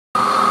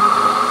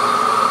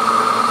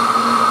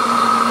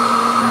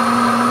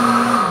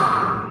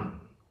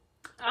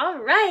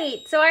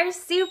our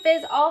soup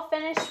is all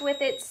finished with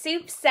its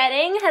soup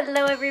setting.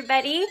 Hello,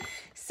 everybody.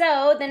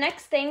 So the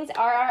next things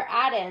are our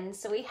add-ins.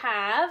 So we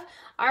have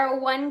our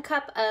 1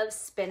 cup of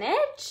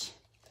spinach.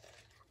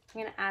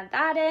 I'm gonna add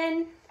that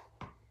in.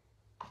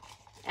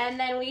 And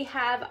then we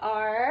have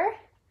our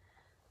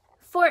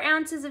 4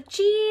 ounces of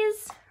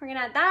cheese. We're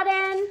gonna add that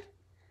in.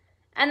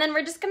 And then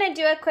we're just gonna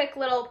do a quick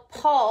little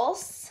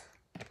pulse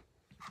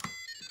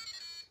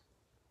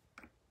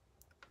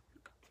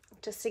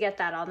just to get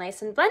that all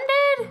nice and blended.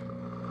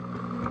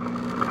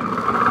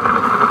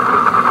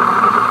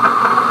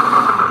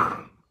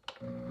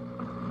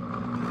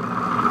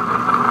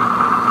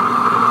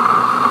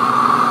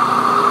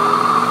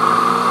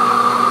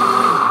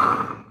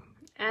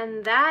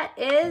 And that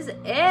is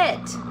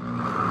it.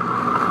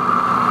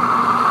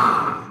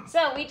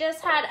 So we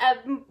just had a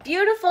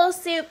beautiful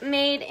soup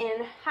made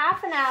in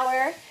half an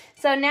hour.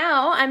 So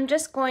now we're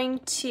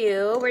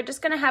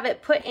just gonna have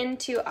it put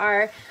into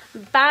our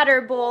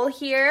batter bowl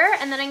here.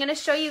 And then I'm gonna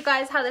show you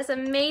guys how this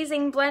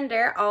amazing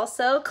blender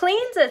also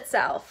cleans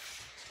itself.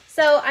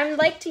 So I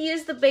like to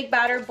use the big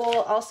batter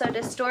bowl also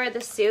to store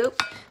the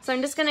soup. So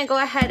I'm just gonna go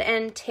ahead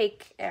and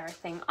take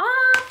everything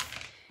off.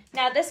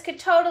 Now this could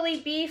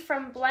totally be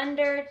from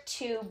blender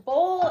to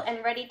bowl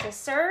and ready to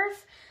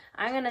serve.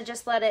 I'm gonna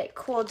just let it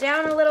cool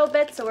down a little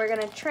bit, so we're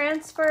gonna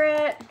transfer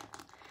it.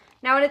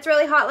 Now when it's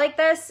really hot like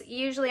this,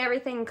 usually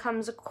everything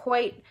comes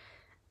quite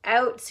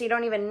out, so you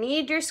don't even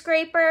need your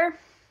scraper.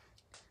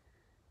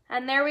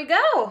 And there we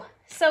go.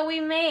 So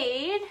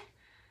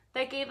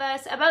that gave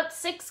us about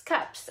 6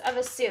 cups of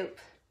a soup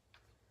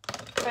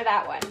for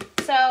that one.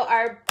 So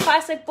our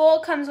plastic bowl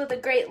comes with a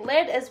great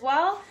lid as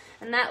well,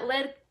 and that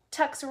lid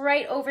tucks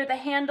right over the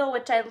handle,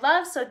 which I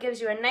love, so it gives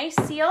you a nice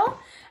seal.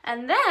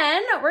 And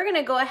then we're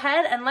gonna go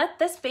ahead and let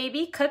this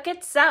baby cook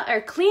itself,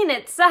 or clean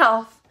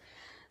itself.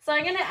 So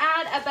I'm gonna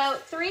add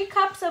about 3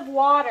 cups of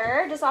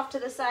water just off to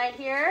the side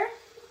here.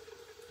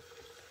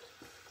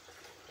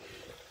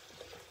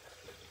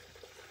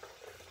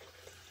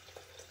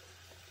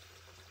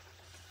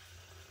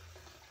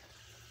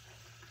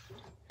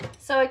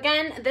 So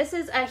again, this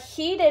is a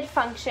heated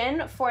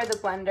function for the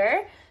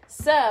blender.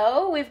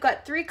 So we've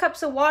got 3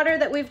 cups of water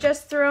that we've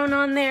just thrown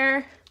on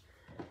there.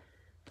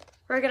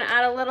 We're gonna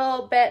add a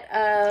little bit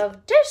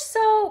of dish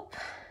soap,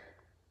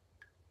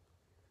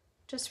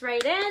 just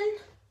right in,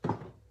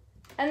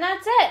 and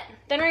that's it.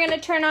 Then we're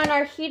gonna turn on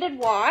our heated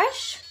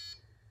wash.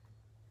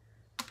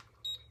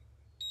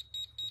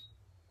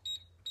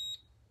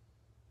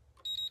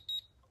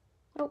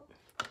 Oh,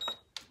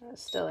 I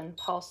was still in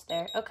pulse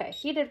there. Okay,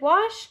 heated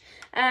wash,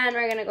 and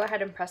we're gonna go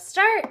ahead and press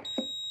start.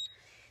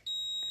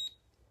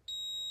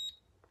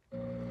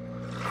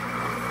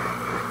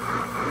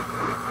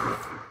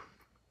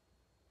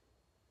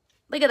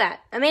 Look at that,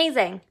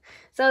 amazing.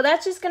 So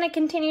that's just gonna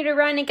continue to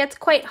run. It gets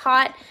quite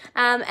hot.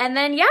 And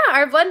then yeah,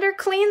 our blender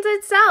cleans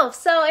itself.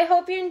 So I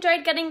hope you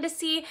enjoyed getting to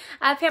see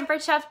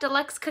Pampered Chef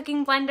Deluxe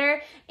Cooking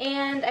Blender.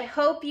 And I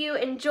hope you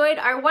enjoyed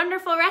our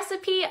wonderful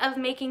recipe of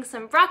making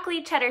some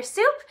broccoli cheddar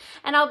soup.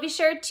 And I'll be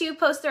sure to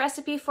post the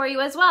recipe for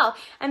you as well.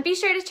 And be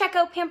sure to check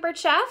out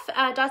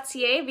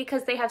pamperedchef.ca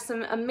because they have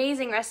some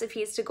amazing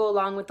recipes to go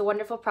along with the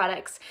wonderful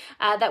products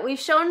that we've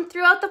shown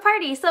throughout the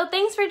party. So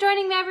thanks for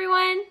joining me,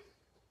 everyone.